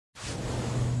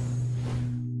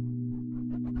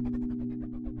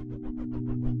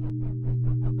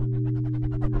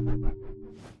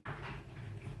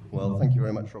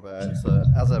very much, Robert.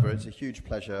 As ever, it's a huge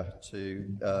pleasure to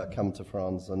come to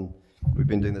France, and we've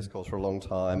been doing this course for a long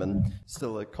time, and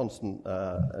still a constant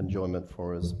enjoyment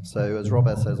for us. So, as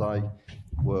Robert says, I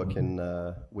work in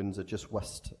Windsor, just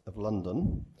west of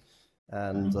London,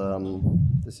 and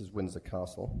this is Windsor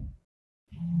Castle,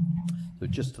 so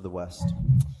just to the west.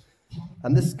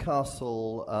 And this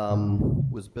castle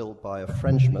was built by a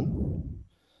Frenchman.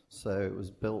 So it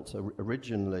was built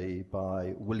originally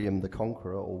by William the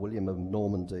Conqueror, or William of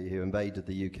Normandy, who invaded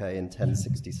the UK in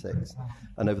 1066.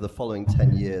 And over the following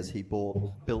 10 years, he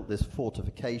built this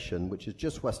fortification, which is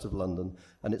just west of London.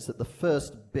 And it's at the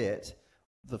first bit,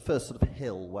 the first sort of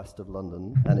hill west of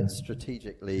London, and it's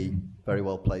strategically very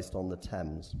well placed on the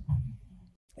Thames.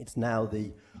 It's now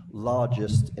the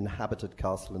largest inhabited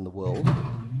castle in the world,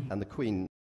 and the Queen,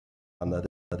 and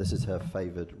this is her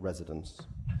favoured residence.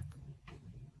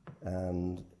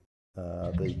 And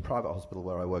the private hospital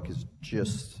where I work is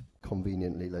just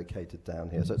conveniently located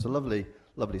down here. So it's a lovely,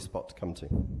 lovely spot to come to.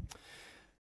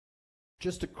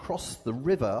 Just across the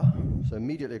river, so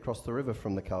immediately across the river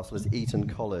from the castle, is Eton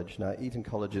College. Now, Eton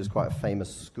College is quite a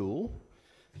famous school.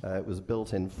 It was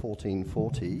built in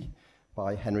 1440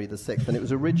 by Henry VI, and it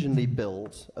was originally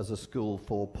built as a school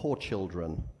for poor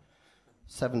children.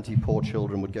 70 poor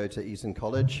children would go to Eton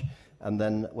College, and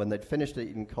then when they'd finished at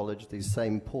Eton College, these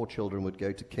same poor children would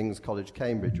go to King's College,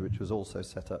 Cambridge, which was also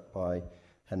set up by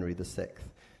Henry VI.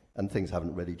 And things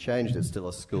haven't really changed. It's still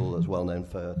a school that's well known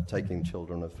for taking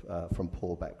children from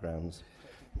poor backgrounds.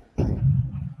 And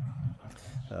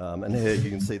here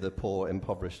you can see the poor,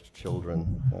 impoverished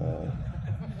children.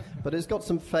 But it's got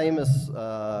some famous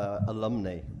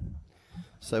alumni.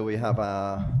 So we have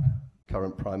our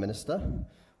current Prime Minister.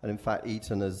 And in fact,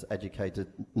 Eton has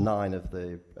educated 9 of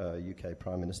the UK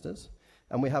Prime Ministers.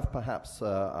 And we have perhaps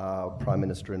our Prime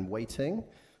Minister in waiting,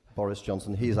 Boris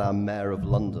Johnson. He's our Mayor of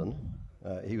London.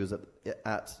 He was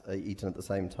at Eton at the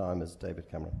same time as David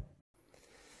Cameron.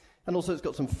 And also it's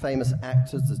got some famous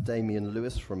actors. There's Damian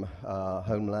Lewis from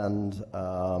Homeland,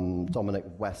 Dominic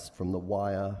West from The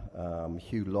Wire,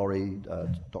 Hugh Laurie,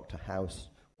 Dr. House,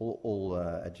 all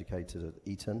educated at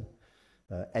Eton.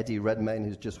 Eddie Redmayne,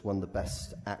 who's just won the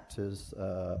Best Actors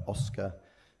Oscar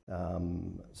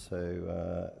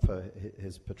for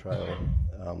his portrayal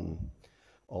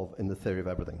in The Theory of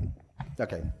Everything.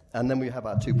 Okay, and then we have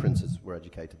our 2 princes who were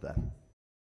educated there.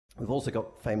 We've also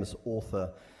got famous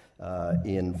author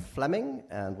Ian Fleming,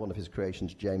 and one of his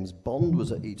creations, James Bond,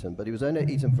 was at Eton, but he was only at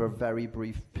Eton for a very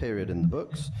brief period in the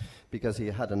books because he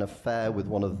had an affair with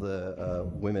one of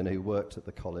the women who worked at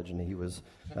the college, and he was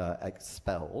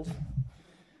expelled.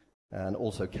 And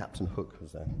also Captain Hook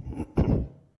was there.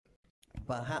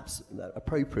 Perhaps,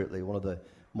 appropriately, one of the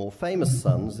more famous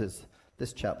sons is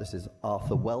this chap. This is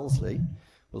Arthur Wellesley,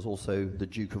 was also the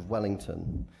Duke of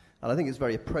Wellington. And I think it's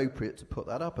very appropriate to put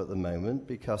that up at the moment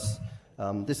because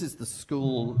this is the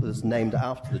school that's named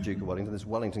after the Duke of Wellington, this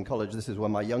Wellington College. This is where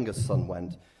my youngest son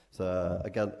went. So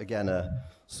again a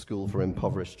school for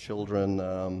impoverished children,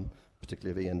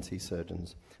 particularly of ENT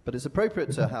surgeons. But it's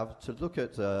appropriate to look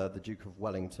at the Duke of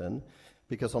Wellington,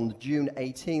 because on June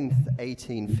 18th,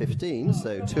 1815,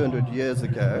 so 200 years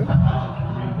ago,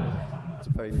 it's a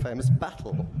very famous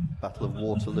Battle of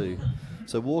Waterloo.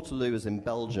 So Waterloo is in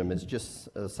Belgium. It's just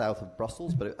south of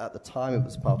Brussels, but at the time it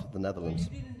was part of the Netherlands.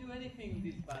 You didn't do anything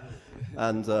this battle.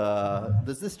 And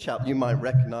there's this chap, you might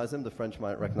recognize him, the French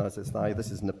might recognize this now. This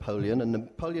is Napoleon, and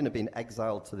Napoleon had been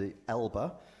exiled to the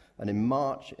Elbe. And in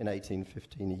March in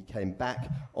 1815, he came back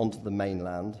onto the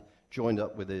mainland, joined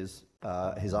up with his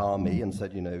army and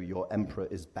said, you know, your emperor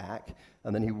is back.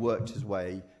 And then he worked his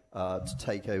way to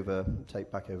take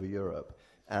back over Europe.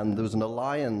 And there was an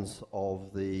alliance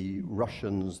of the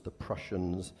Russians, the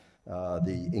Prussians,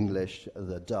 the English,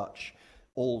 the Dutch,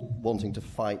 all wanting to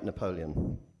fight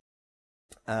Napoleon.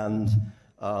 And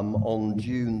on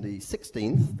June the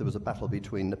 16th, there was a battle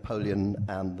between Napoleon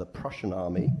and the Prussian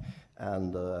army.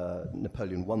 And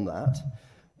Napoleon won that,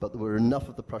 but there were enough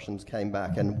of the Prussians came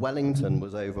back, and Wellington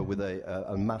was over with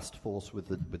a massed force with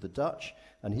the Dutch,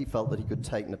 and he felt that he could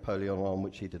take Napoleon on,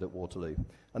 which he did at Waterloo.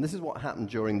 And this is what happened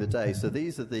during the day. So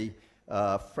these are the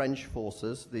French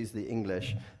forces, these are the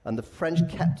English, and the French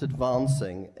kept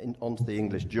advancing onto the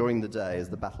English during the day as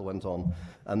the battle went on,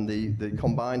 and the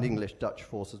combined English-Dutch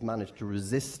forces managed to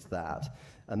resist that.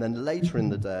 And then later in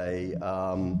the day,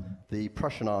 the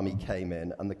Prussian army came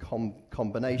in, and the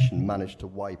combination managed to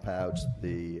wipe out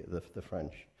the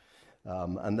French.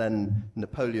 And then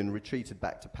Napoleon retreated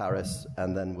back to Paris,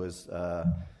 and then was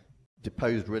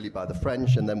deposed really by the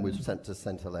French, and then was sent to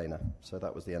St. Helena. So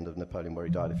that was the end of Napoleon, where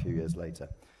he died a few years later.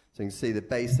 So you can see that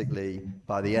basically,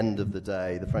 by the end of the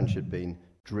day, the French had been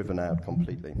driven out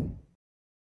completely.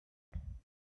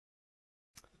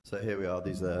 So here we are,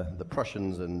 these are the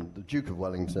Prussians and the Duke of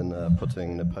Wellington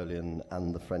putting Napoleon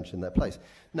and the French in their place.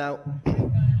 Now,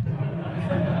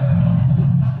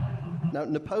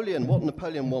 Napoleon, what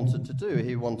Napoleon wanted to do,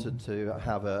 he wanted to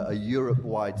have a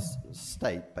Europe-wide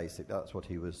state, basically. That's what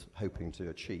he was hoping to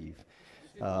achieve.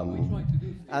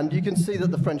 And you can see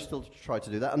that the French still try to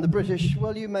do that. And the British,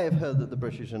 well, you may have heard that the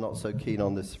British are not so keen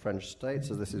on this French state,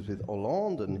 so this is with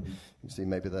Hollande, and you can see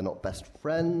maybe they're not best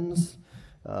friends.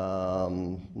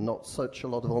 Not such a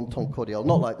lot of entente cordiale,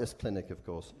 not like this clinic, of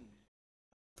course.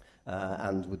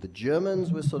 And with the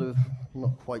Germans, we're sort of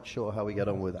not quite sure how we get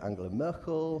on with Angela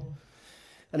Merkel.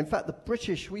 And in fact, the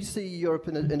British, we see Europe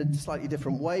in a slightly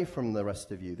different way from the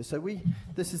rest of you. So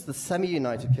this is the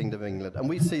semi-United Kingdom of England, and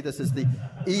we see this as the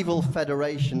evil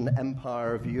federation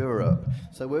empire of Europe.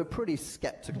 So we're pretty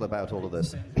skeptical about all of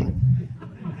this.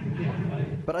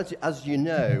 But as you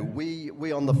know,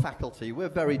 we on the faculty, we're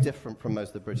very different from most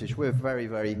of the British. We're very,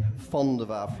 very fond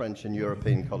of our French and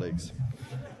European colleagues.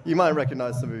 You might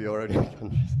recognize some of your own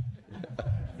countries.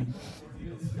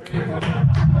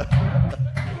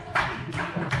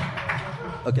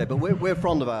 Okay, but we're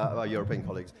fond of our European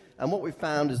colleagues. And what we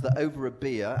found is that over a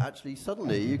beer, actually,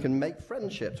 suddenly you can make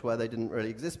friendships where they didn't really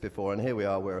exist before. And here we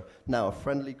are, we're now a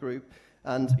friendly group.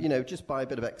 And, you know, just by a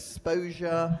bit of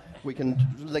exposure, we can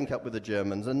link up with the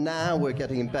Germans. And now we're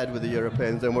getting in bed with the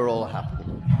Europeans, and we're all happy.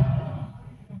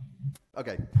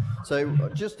 Okay, so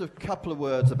just a couple of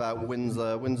words about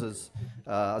Windsor. Windsor's,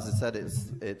 as I said,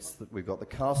 we've got the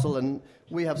castle, and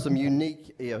we have some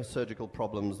unique surgical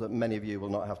problems that many of you will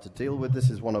not have to deal with. This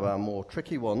is one of our more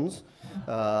tricky ones.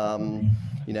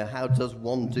 You know, how does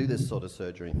one do this sort of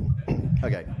surgery?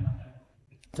 Okay,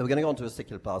 so we're going to go on to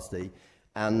ossiculoplasty.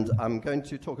 And I'm going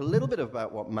to talk a little bit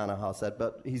about what Manohar said,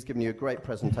 but he's given you a great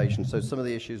presentation. So some of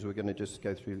the issues we're going to just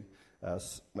go through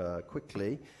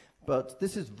quickly. But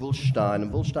this is Wulstein,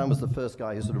 and Wulstein was the first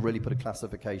guy who sort of really put a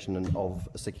classification of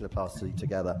ossiculoplasty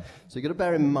together. So you've got to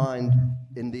bear in mind,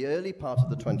 in the early part of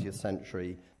the 20th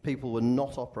century, people were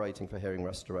not operating for hearing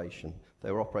restoration.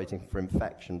 They were operating for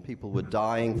infection. People were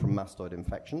dying from mastoid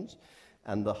infections.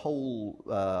 And the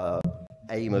whole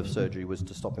aim of surgery was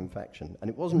to stop infection. And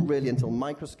it wasn't really until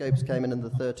microscopes came in the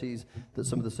 30s that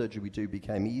some of the surgery we do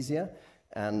became easier.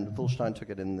 And Wulstein took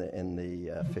it in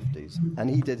the 50s. And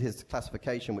he did his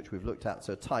classification, which we've looked at.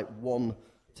 So type 1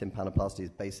 tympanoplasty is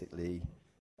basically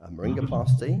a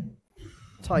laryngoplasty.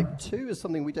 Type 2 is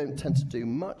something we don't tend to do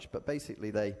much, but basically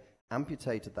they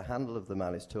amputated the handle of the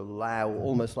malleus to allow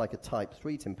almost like a type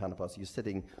 3 tympanoplasty. You're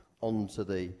sitting onto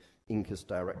the incus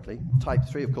directly. Type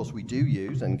 3, of course, we do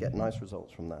use and get nice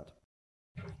results from that.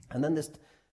 And then this,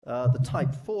 the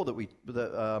type 4 that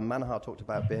Manohar talked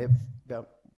about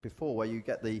before, where you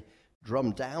get the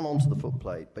drum down onto the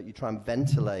footplate, but you try and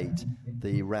ventilate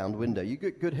the round window. You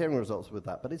get good hearing results with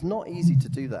that, but it's not easy to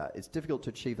do that. It's difficult to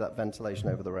achieve that ventilation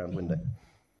over the round window.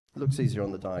 It looks easier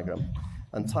on the diagram.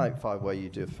 And type 5, where you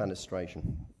do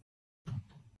fenestration.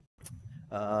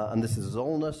 And this is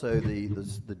Zollner, so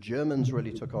the Germans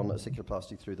really took on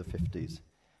ossiculoplasty through the 50s.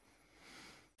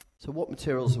 So what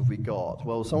materials have we got?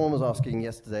 Well, someone was asking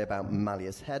yesterday about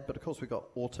malleus head, but of course we've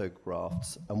got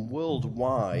autografts, and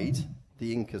worldwide,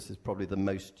 the incus is probably the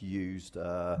most used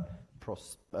way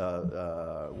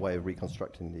of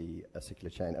reconstructing the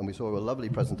ossicular chain. And we saw a lovely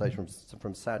presentation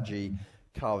from Saji,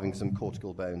 carving some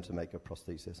cortical bone to make a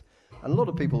prosthesis. And a lot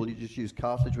of people just use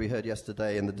cartilage. We heard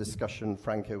yesterday in the discussion,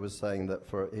 Franco was saying that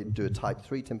he'd do a type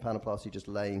 3 tympanoplasty, just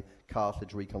laying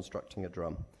cartilage, reconstructing a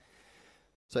drum.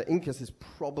 So incus is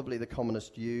probably the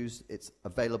commonest use. It's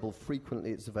available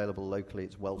frequently, it's available locally,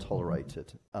 it's well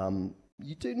tolerated.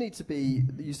 You do need to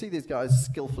you see these guys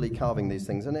skillfully carving these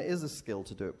things, and it is a skill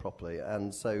to do it properly.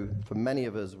 And so for many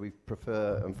of us, we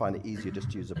prefer and find it easier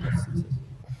just to use a prosthesis.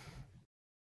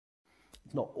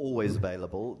 Not always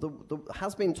available. There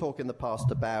has been talk in the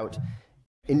past about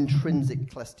intrinsic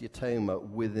cholesteatoma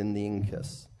within the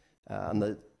incus. And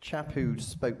the chap who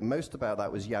spoke most about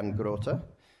that was Jan Grote.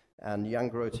 And Jan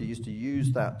Grote used to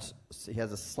use that. He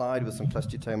has a slide with some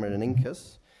cholesteatoma in an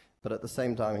incus, but at the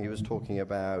same time he was talking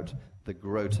about the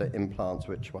Grote implants,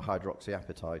 which were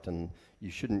hydroxyapatite, and you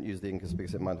shouldn't use the incus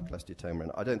because it might have cholesteatoma.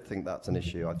 And I don't think that's an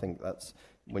issue. I think that's,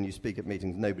 when you speak at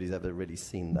meetings, nobody's ever really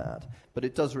seen that. But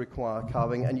it does require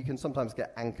carving, and you can sometimes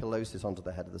get ankylosis onto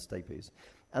the head of the stapes.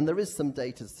 And there is some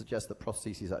data to suggest that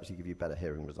prostheses actually give you better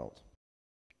hearing results.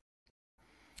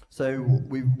 So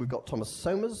we've got Thomas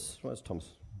Somers. Where's Thomas?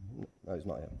 No, he's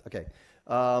not here. Okay.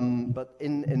 But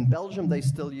in Belgium, they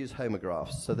still use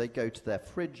homographs. So they go to their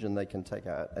fridge and they can take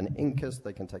out an incus,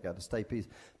 they can take out a stapes,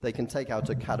 they can take out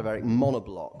a cadaveric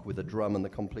monoblock with a drum and the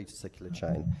complete ossicular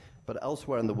chain. But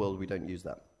elsewhere in the world, we don't use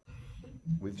that.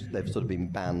 They've sort of been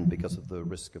banned because of the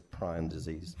risk of prion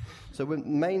disease. So the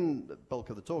main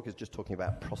bulk of the talk is just talking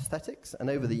about prosthetics, and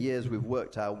over the years we've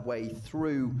worked our way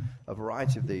through a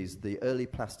variety of these. The early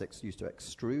plastics used to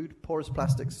extrude. Porous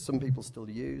plastics some people still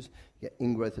use. You get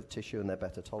ingrowth of tissue and they're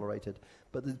better tolerated.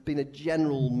 But there's been a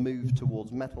general move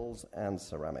towards metals and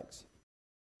ceramics,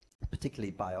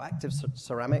 particularly bioactive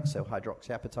ceramics, so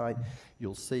hydroxyapatite.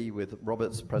 You'll see with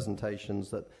Robert's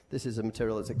presentations that this is a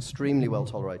material that's extremely well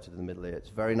tolerated in the middle ear. It's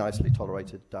very nicely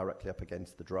tolerated directly up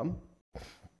against the drum.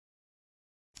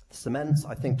 Cements,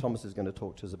 I think Thomas is going to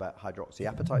talk to us about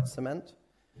hydroxyapatite cement.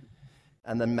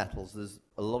 And then metals. There's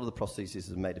a lot of the prosthesis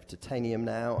is made of titanium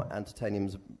now, and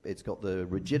titanium's, it's got the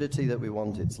rigidity that we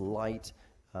want, it's light,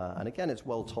 and again, it's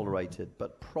well tolerated,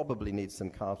 but probably needs some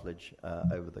cartilage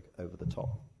over the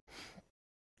top.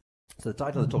 So the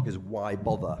title of the talk is Why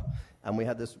Bother? And we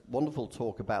had this wonderful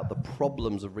talk about the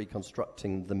problems of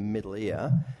reconstructing the middle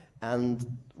ear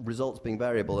and results being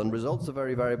variable. And results are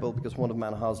very variable because one of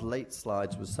Manahar's late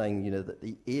slides was saying, you know, that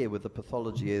the ear with the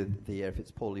pathology of the ear, if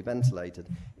it's poorly ventilated,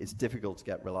 it's difficult to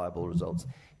get reliable results.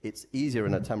 It's easier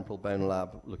in a temporal bone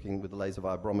lab looking with the laser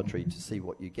vibrometry to see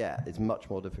what you get. It's much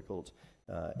more difficult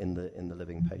in the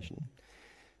living patient.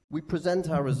 We present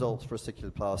our results for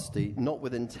ossiculoplasty not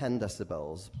within 10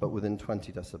 decibels, but within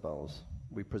 20 decibels.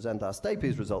 We present our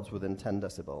stapes results within 10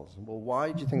 decibels. Well,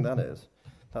 why do you think that is?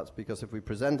 That's because if we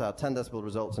present our 10 decibel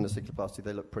results in ossiculoplasty,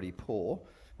 they look pretty poor,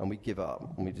 and we give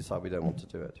up, and we decide we don't want to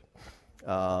do it.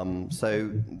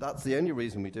 So that's the only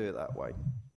reason we do it that way.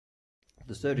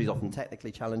 The surgery is often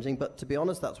technically challenging, but to be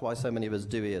honest, that's why so many of us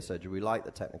do ear surgery. We like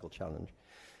the technical challenge.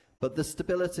 But the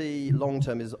stability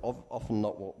long-term is often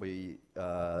not what we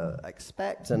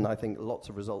expect, and I think lots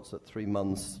of results at 3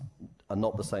 months are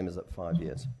not the same as at 5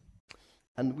 years.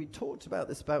 And we talked about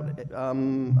this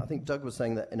I think Doug was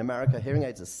saying that in America, hearing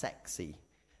aids are sexy,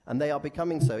 and they are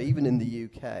becoming so, even in the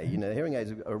UK. You know, hearing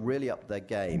aids are really up their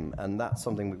game, and that's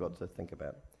something we've got to think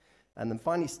about. And then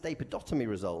finally, stapedotomy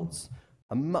results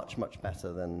are much, much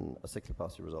better than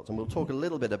ossiculoplasty results. And we'll talk a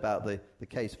little bit about the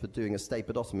case for doing a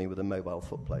stapedotomy with a mobile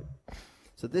footplate.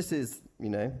 So this is, you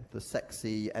know, the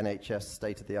sexy NHS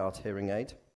state-of-the-art hearing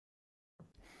aid.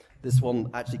 This one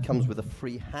actually comes with a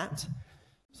free hat.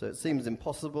 So it seems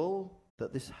impossible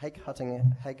that this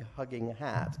head-hugging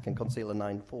hat can conceal a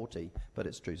 940, but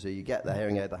it's true. So you get the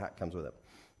hearing aid, the hat comes with it.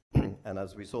 And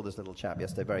as we saw this little chap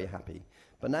yesterday, very happy.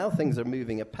 But now things are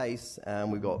moving apace, and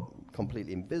we've got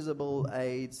completely invisible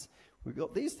aids. We've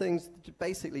got these things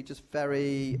basically just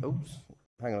very, oops,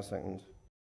 hang on a second,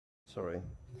 sorry.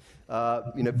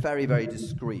 You know, very, very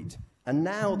discreet. And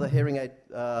now the hearing aid,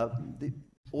 the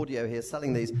audio here,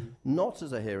 selling these not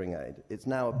as a hearing aid. It's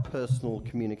now a personal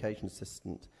communication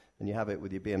assistant. And you have it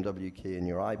with your BMW key and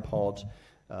your iPod,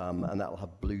 and that'll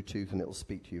have Bluetooth, and it'll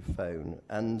speak to your phone.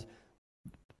 And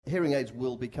hearing aids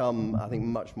will become, I think,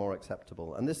 much more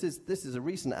acceptable. And this is a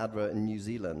recent advert in New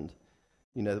Zealand,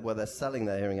 you know, where they're selling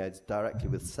their hearing aids directly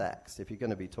with sex. If you're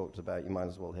going to be talked about, you might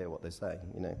as well hear what they say,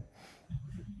 you know.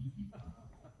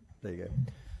 There you go.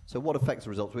 So what affects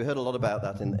the results? We heard a lot about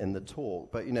that in the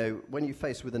talk, but, you know, when you're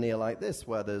faced with an ear like this,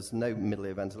 where there's no middle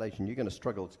ear ventilation, you're going to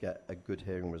struggle to get a good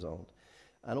hearing result.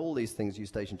 And all these things,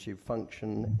 eustachian tube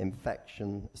function,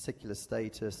 infection, ossicular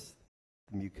status,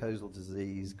 mucosal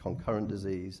disease, concurrent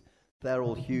disease, they're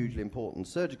all hugely important.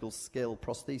 Surgical skill,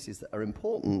 prostheses are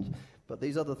important, but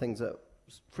these other things are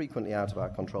frequently out of our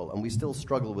control, and we still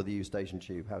struggle with the eustachian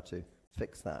tube, how to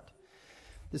fix that.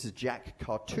 This is Jack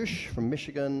Cartouche from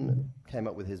Michigan, came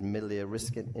up with his middle ear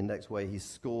risk index where he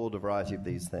scored a variety of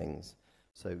these things.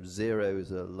 So 0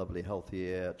 is a lovely healthy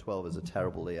ear, 12 is a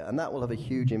terrible ear, and that will have a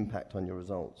huge impact on your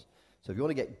results. So if you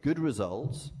want to get good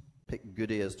results, pick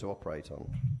good ears to operate on.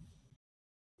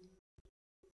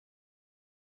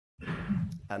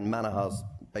 And Manahar's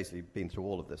basically been through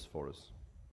all of this for us.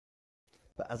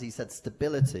 But as he said,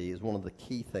 stability is one of the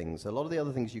key things. A lot of the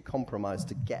other things you compromise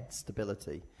to get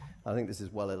stability. I think this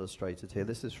is well illustrated here.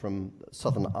 This is from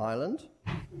Southern Ireland.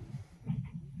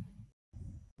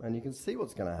 And you can see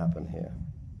what's going to happen here.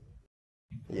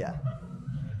 Yeah.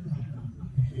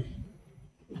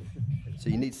 So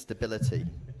you need stability.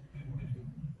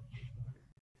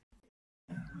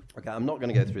 Okay, I'm not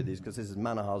going to go through these because this is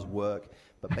Manahar's work,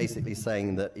 but basically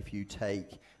saying that if you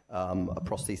take a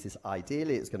prosthesis,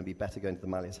 ideally it's going to be better going to the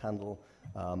malleus handle.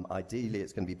 Ideally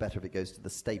it's going to be better if it goes to the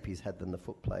stapes head than the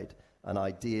footplate. And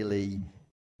ideally,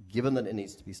 given that it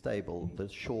needs to be stable, the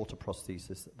shorter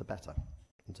prosthesis, the better.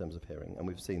 in terms of hearing, and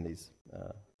we've seen these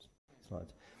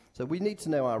slides. So we need to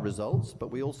know our results,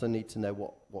 but we also need to know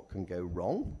what can go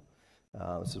wrong.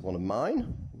 This is one of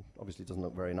mine. Obviously it doesn't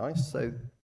look very nice, so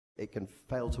it can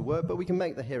fail to work, but we can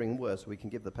make the hearing worse. We can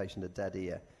give the patient a dead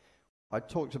ear. I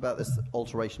talked about this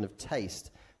alteration of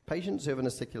taste. Patients who have an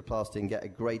ossiculoplasty and get a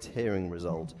great hearing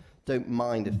result don't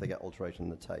mind if they get alteration in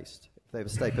the taste. If they have a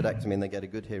stapedectomy and they get a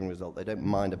good hearing result, they don't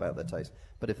mind about their taste.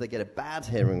 But if they get a bad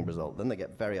hearing result, then they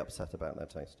get very upset about their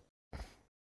taste.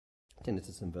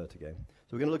 Tinnitus and vertigo.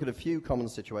 So we're going to look at a few common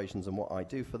situations and what I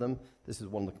do for them. This is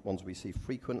one of the ones we see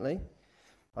frequently.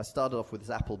 I started off with this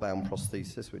apple-bound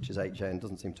prosthesis, which is HA and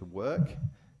doesn't seem to work.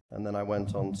 And then I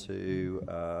went on to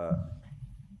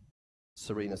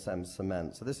Serena Sem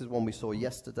cement. So this is one we saw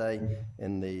yesterday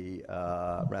in the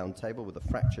round table with a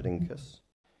fractured incus.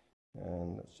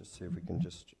 And let's just see if we can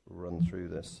just run through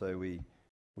this. So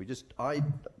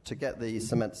to get the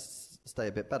cement stay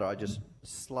a bit better, I just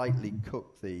slightly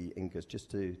cook the incus just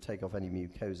to take off any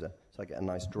mucosa, so I get a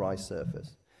nice dry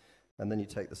surface. And then you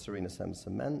take the Serena Sem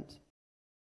cement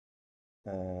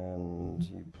and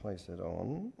you place it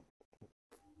on,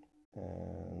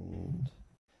 and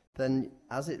then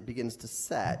as it begins to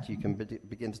set, you can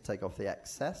begin to take off the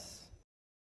excess,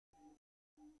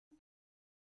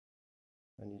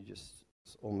 and you just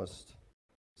almost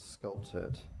sculpt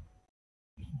it.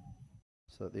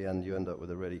 So at the end you end up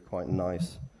with a really quite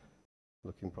nice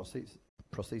looking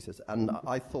prosthesis. And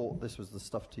I thought this was the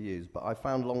stuff to use, but I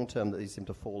found long term that these seem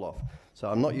to fall off. So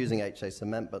I'm not using HA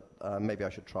cement, but maybe I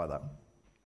should try that.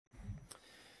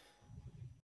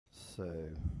 So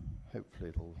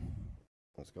hopefully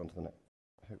let's go on to the next.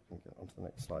 Hope we can get onto the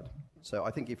next slide. So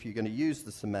I think if you're going to use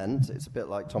the cement, it's a bit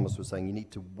like Thomas was saying, you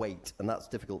need to wait, and that's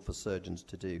difficult for surgeons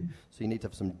to do. So you need to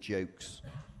have some jokes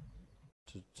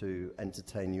to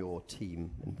entertain your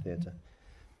team in theatre.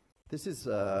 This is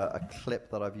a clip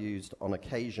that I've used on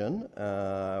occasion,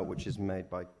 which is made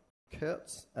by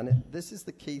Kurtz, and this is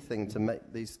the key thing to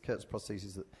make these Kurtz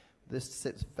prostheses. This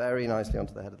sits very nicely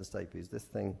onto the head of the stapes. This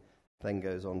thing then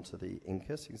goes onto the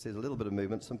incus. You can see there's a little bit of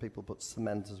movement. Some people put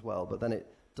cement as well, but then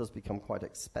it does become quite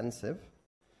expensive.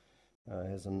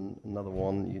 Here's another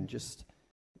one. You can just,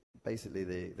 basically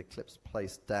the clip's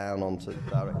placed down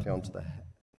directly onto the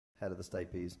head of the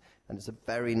stapes, and it's a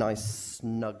very nice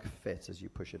snug fit as you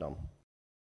push it on.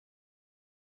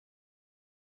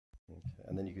 Okay.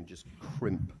 And then you can just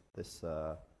crimp this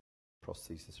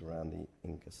prosthesis around the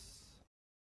incus.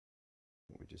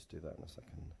 We just do that in a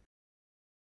second.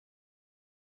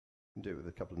 You can do it with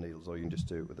a couple of needles, or you can just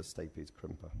do it with a stapes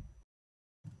crimper.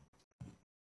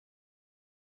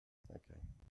 Okay.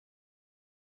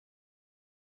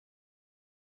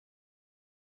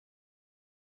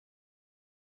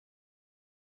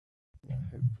 Yeah,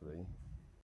 hopefully.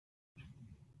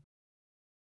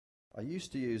 I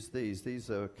used to use these. These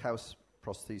are Causse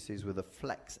prostheses with a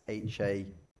flex HA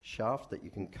shaft that you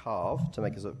can carve to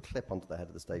make a sort of clip onto the head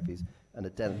of the stapes and a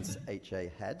dense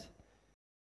HA head.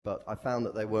 But I found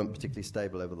that they weren't particularly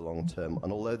stable over the long term.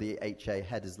 And although the HA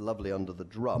head is lovely under the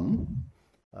drum,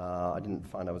 I didn't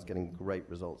find I was getting great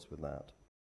results with that.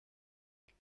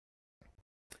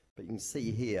 But you can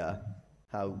see here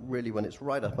how really when it's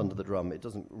right up under the drum, it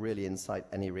doesn't really incite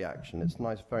any reaction. It's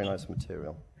nice, very nice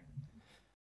material.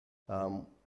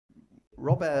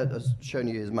 Robert has shown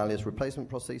you his malleus replacement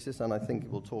prosthesis, and I think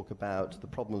we'll talk about the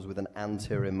problems with an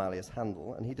anterior malleus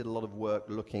handle. And he did a lot of work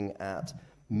looking at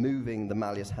moving the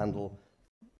malleus handle,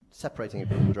 separating it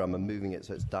from the drum and moving it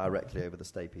so it's directly over the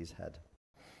stapes head.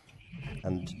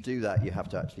 And to do that, you have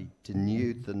to actually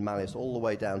denude the malleus all the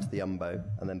way down to the umbo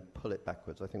and then pull it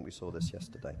backwards. I think we saw this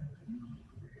yesterday.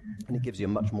 And it gives you a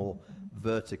much more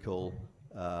vertical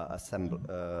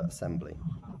assembly.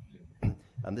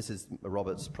 And this is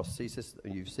Robert's prosthesis.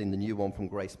 You've seen the new one from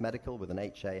Grace Medical with an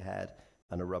HA head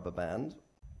and a rubber band.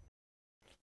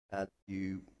 And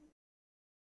you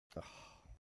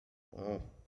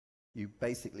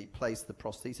basically place the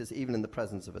prosthesis, even in the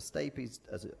presence of a stapes,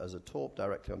 as a torp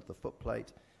directly onto the foot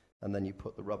plate, and then you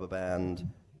put the rubber band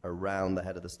around the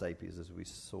head of the stapes, as we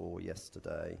saw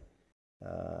yesterday.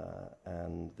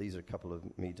 And these are a couple of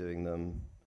me doing them.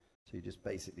 So you just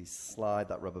basically slide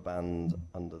that rubber band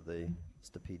under the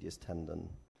stapedius tendon.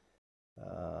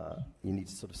 You need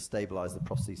to sort of stabilize the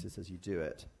prosthesis as you do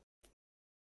it.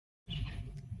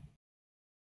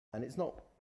 And it's not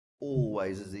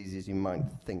always as easy as you might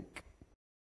think.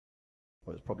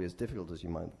 Well, it's probably as difficult as you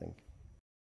might think.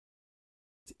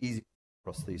 It's easy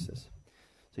prosthesis.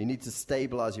 So you need to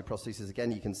stabilize your prosthesis.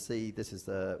 Again, you can see this is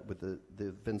with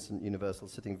the Vincent Universal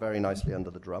sitting very nicely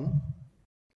under the drum.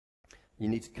 You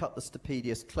need to cut the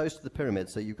stapedius close to the pyramid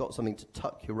so you've got something to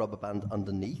tuck your rubber band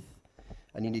underneath.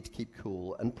 and you need to keep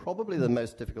cool. And probably the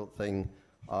most difficult thing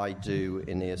I do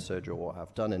in ear surgery, or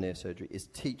have done in ear surgery, is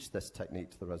teach this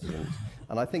technique to the residents.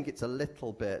 And I think it's a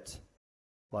little bit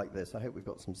like this. I hope we've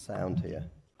got some sound here.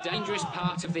 Dangerous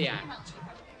part of the act.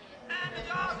 And the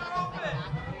jaws are open!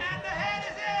 And the head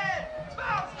is in!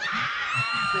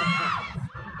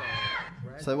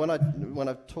 So when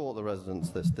I've taught the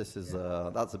residents this is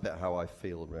that's a bit how I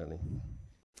feel, really.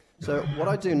 So what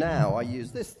I do now, I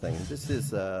use this thing. This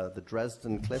is the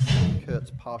Dresden clip,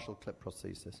 Kurt's partial clip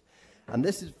prosthesis. And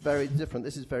this is very different.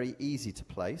 This is very easy to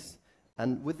place.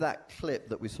 And with that clip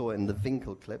that we saw in the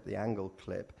Winkel clip, the angle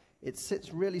clip, it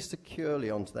sits really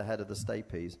securely onto the head of the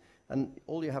stapes. And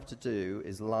all you have to do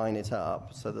is line it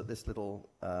up so that this little,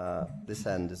 this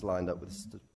end is lined up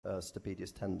with the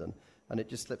stapedius tendon. And it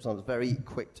just slips on. It's very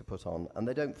quick to put on. And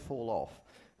they don't fall off.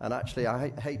 And actually,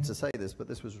 I hate to say this, but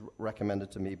this was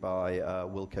recommended to me by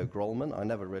Wilco Grollman. I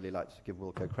never really like to give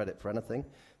Wilco credit for anything,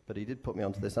 but he did put me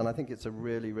onto this, and I think it's a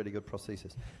really, really good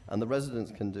prosthesis. And the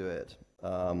residents can do it.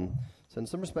 So in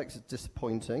some respects, it's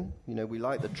disappointing. You know, we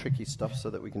like the tricky stuff so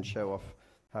that we can show off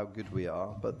how good we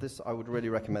are, but this, I would really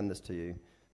recommend this to you.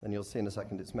 And you'll see in a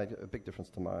second, it's made a big difference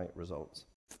to my results.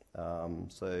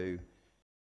 So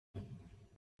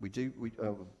we do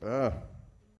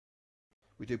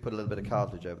put a little bit of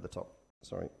cartilage over the top.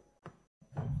 Sorry.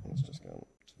 Let's just go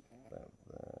about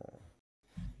there.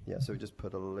 Yeah, so we just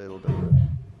put a little bit of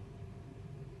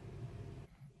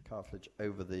cartilage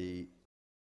over the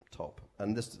top.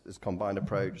 And this is combined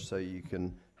approach, so you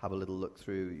can have a little look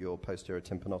through your posterior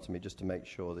tympanotomy just to make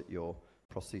sure that your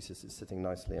prosthesis is sitting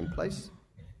nicely in place.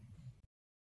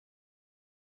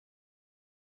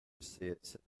 See it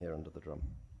sitting here under the drum.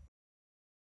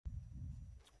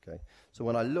 Okay, so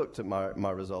when I looked at my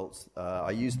results,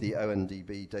 I used the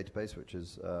ONDB database, which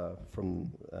is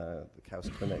from the Causse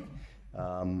clinic,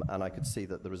 and I could see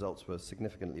that the results were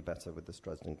significantly better with this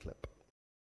Dresden clip.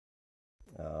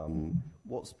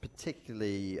 What's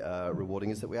particularly rewarding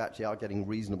is that we actually are getting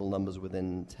reasonable numbers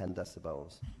within 10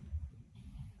 decibels.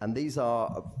 And these are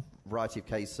a variety of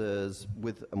cases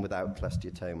with and without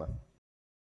cholesteatoma.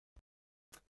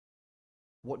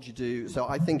 What do you do? So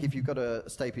I think if you've got a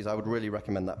stapes, I would really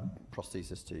recommend that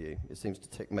prosthesis to you. It seems to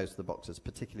tick most of the boxes,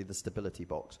 particularly the stability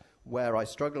box. Where I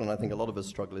struggle, and I think a lot of us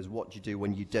struggle, is what do you do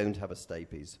when you don't have a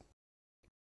stapes?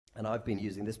 And I've been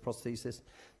using this prosthesis.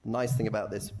 The nice thing about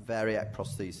this Variac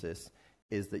prosthesis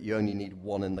is that you only need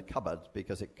one in the cupboard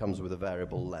because it comes with a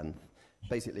variable length.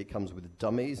 Basically, it comes with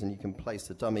dummies, and you can place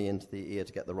the dummy into the ear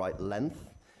to get the right length.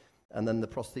 And then the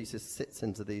prosthesis sits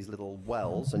into these little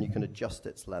wells, and you can adjust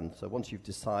its length. So once you've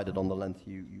decided on the length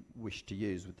you wish to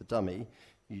use with the dummy,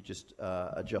 you just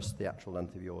adjust the actual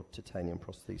length of your titanium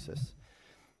prosthesis.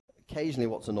 Occasionally,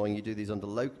 what's annoying, you do these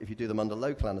if you do them under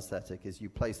local anesthetic, is you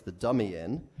place the dummy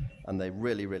in, and they're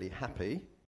really, really happy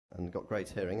and got great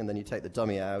hearing, and then you take the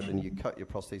dummy out and you cut your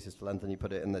prosthesis to length and you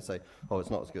put it in, and they say, oh, it's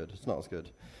not as good, it's not as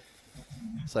good.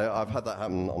 So I've had that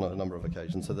happen on a number of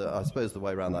occasions. So I suppose the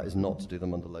way around that is not to do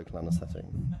them under local anesthetic.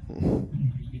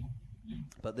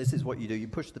 But this is what you do. You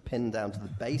push the pin down to the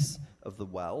base of the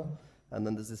well, and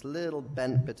then there's this little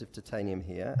bent bit of titanium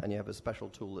here, and you have a special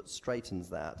tool that straightens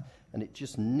that, and it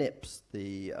just nips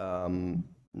the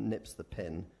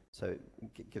pin, so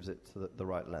it gives it to the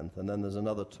right length. And then there's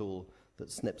another tool that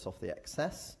snips off the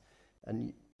excess,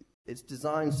 and it's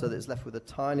designed so that it's left with a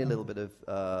tiny little bit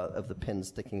of the pin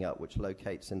sticking up, which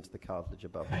locates into the cartilage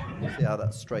above. You see how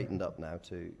that's straightened up now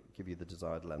to give you the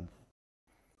desired length.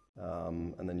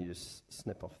 And then you just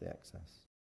snip off the excess.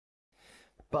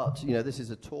 But, you know, this is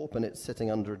a torp, and it's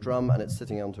sitting under a drum, and it's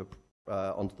sitting onto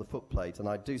the foot plate. And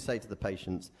I do say to the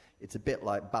patients, it's a bit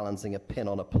like balancing a pin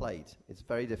on a plate. It's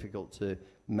very difficult to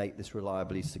make this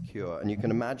reliably secure. And you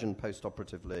can imagine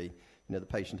post-operatively, you know, the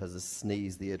patient has a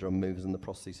sneeze, the eardrum moves, and the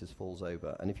prosthesis falls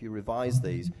over. And if you revise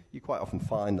these, you quite often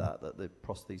find that the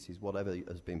prosthesis, whatever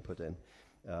has been put in,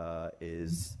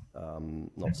 is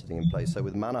not sitting in place. So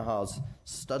with Manahar's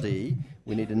study,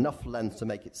 we need enough length to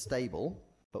make it stable,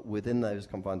 but within those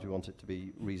confines, we want it to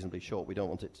be reasonably short. We don't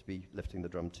want it to be lifting the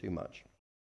drum too much.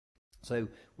 So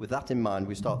with that in mind,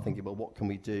 we start thinking, well, what can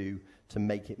we do to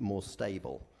make it more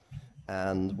stable?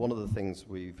 And one of the things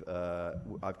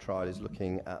I've tried is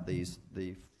looking at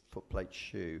the footplate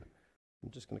shoe.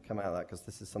 I'm just going to come out of that because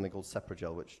this is something called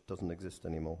Seprogel, which doesn't exist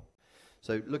anymore.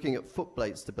 So looking at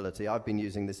footplate stability, I've been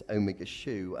using this Omega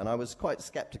shoe, and I was quite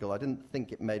skeptical. I didn't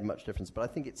think it made much difference, but I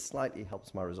think it slightly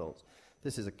helps my results.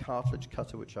 This is a cartilage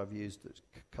cutter, which I've used. It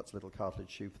cuts a little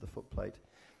cartilage shoe for the footplate.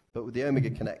 But with the Omega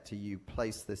connector, you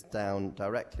place this down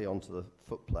directly onto the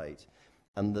footplate,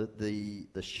 and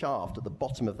the shaft, at the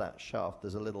bottom of that shaft,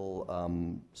 there's a little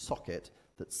socket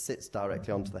that sits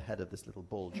directly onto the head of this little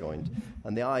ball joint.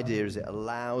 And the idea is it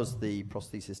allows the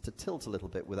prosthesis to tilt a little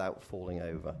bit without falling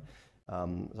over.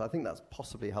 So I think that's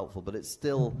possibly helpful, but it's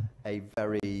still a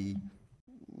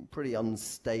pretty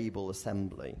unstable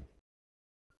assembly.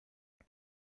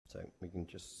 So we can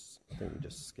just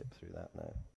skip through that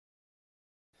now.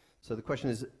 So the question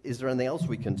is there anything else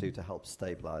we can do to help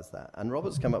stabilize that? And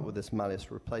Robert's come up with this malleus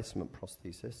replacement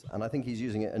prosthesis, and I think he's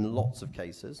using it in lots of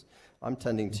cases. I'm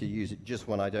tending to use it just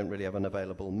when I don't really have an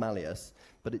available malleus,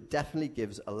 but it definitely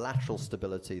gives a lateral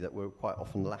stability that we're quite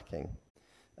often lacking.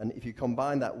 And if you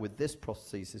combine that with this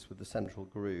prosthesis with the central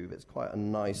groove, it's quite a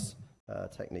nice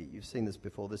technique. You've seen this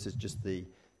before. This is just the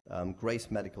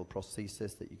Grace Medical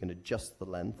prosthesis that you can adjust the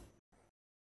length.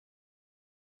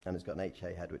 And it's got an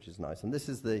HA head, which is nice. And this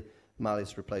is the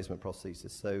malleus replacement prosthesis.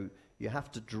 So you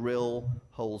have to drill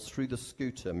holes through the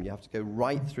scutum. You have to go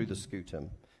right through the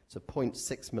scutum. It's a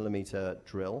 0.6 millimeter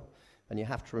drill. And you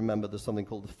have to remember there's something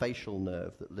called the facial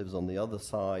nerve that lives on the other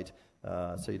side,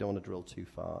 so you don't want to drill too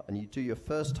far. And you do your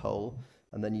first hole,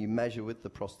 and then you measure with the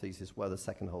prosthesis where the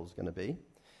second hole is going to be,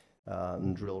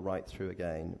 and drill right through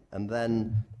again. And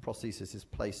then the prosthesis is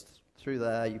placed through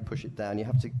there, you push it down. You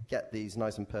have to get these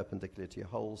nice and perpendicular to your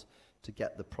holes to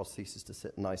get the prosthesis to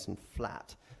sit nice and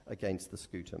flat against the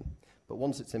scutum. But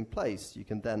once it's in place, you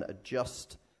can then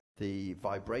adjust the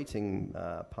vibrating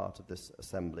part of this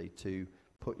assembly to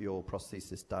put your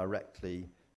prosthesis directly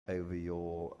over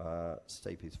your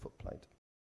stapes footplate.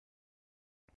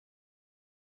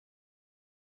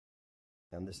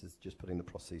 And this is just putting the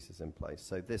prosthesis in place.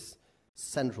 So this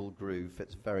central groove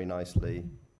fits very nicely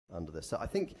under this. So I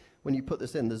think when you put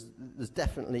this in, there's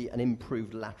definitely an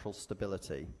improved lateral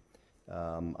stability.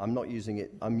 I'm not using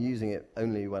it. I'm using it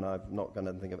only when I've not got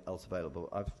anything else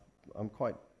available. I'm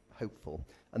quite hopeful.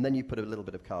 And then you put a little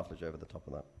bit of cartilage over the top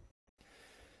of that.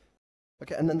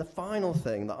 Okay, and then the final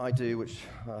thing that I do, which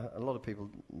a lot of people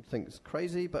think is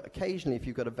crazy, but occasionally if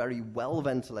you've got a very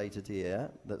well-ventilated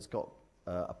ear that's got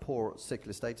a poor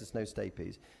ossicular status, no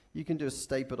stapes, you can do a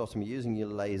stapedotomy using your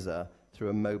laser through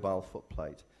a mobile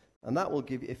footplate. And that will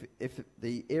give you, if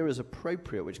the ear is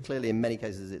appropriate, which clearly in many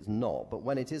cases it's not, but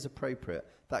when it is appropriate,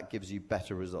 that gives you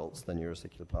better results than your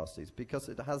ossiculoplasties because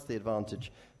it has the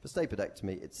advantage for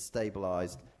stapedectomy, it's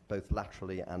stabilized both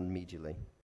laterally and medially.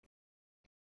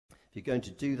 If you're going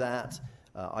to do that,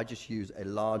 I just use a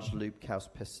large loop Causse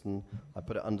piston. I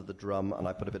put it under the drum, and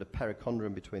I put a bit of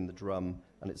perichondrium between the drum,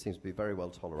 and it seems to be very well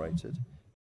tolerated.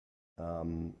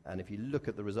 And if you look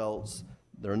at the results,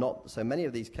 there are not so many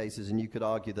of these cases, and you could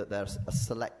argue that there's a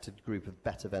selected group of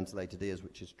better ventilated ears,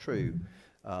 which is true,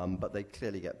 but they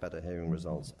clearly get better hearing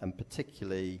results, and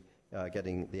particularly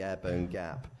getting the air-bone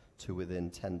gap to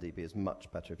within 10 dB is much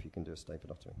better if you can do a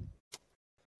stapedotomy.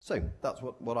 So that's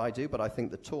what I do, but I think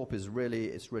the TORP is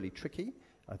really tricky.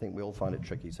 I think we all find it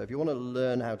tricky. So if you want to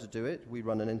learn how to do it, we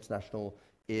run an international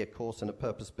ear course in a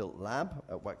purpose-built lab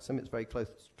at Wexham. It's very close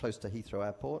to Heathrow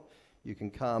Airport. You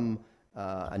can come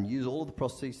and use all of the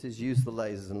prostheses, use the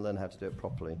lasers, and learn how to do it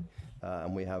properly.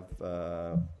 And we have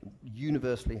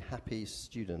universally happy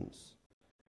students.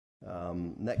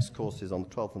 Next course is on the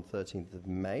 12th and 13th of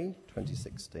May,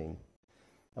 2016.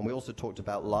 And we also talked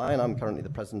about Lion. I'm currently the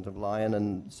president of Lion,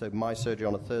 and so my surgery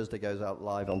on a Thursday goes out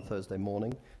live on Thursday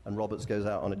morning, and Robert's goes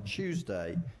out on a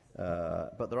Tuesday.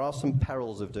 But there are some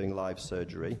perils of doing live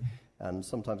surgery, and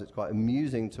sometimes it's quite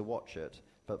amusing to watch it,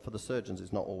 but for the surgeons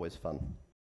it's not always fun.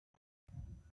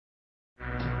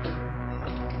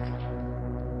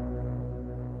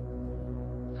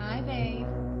 Hi, babe.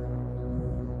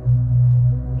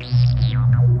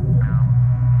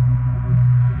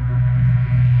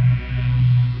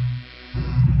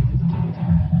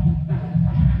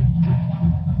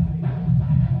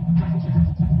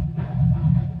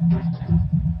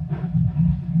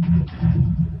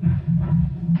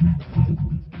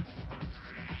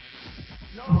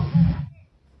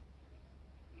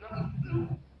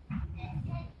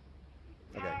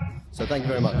 So thank you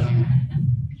very much.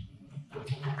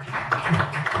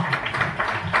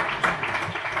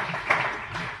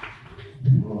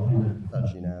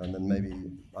 Actually now, and then maybe,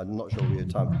 I'm not sure we have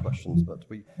time for questions, but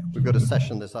we've got a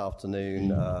session this afternoon,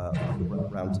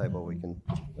 round table, we can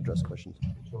address questions.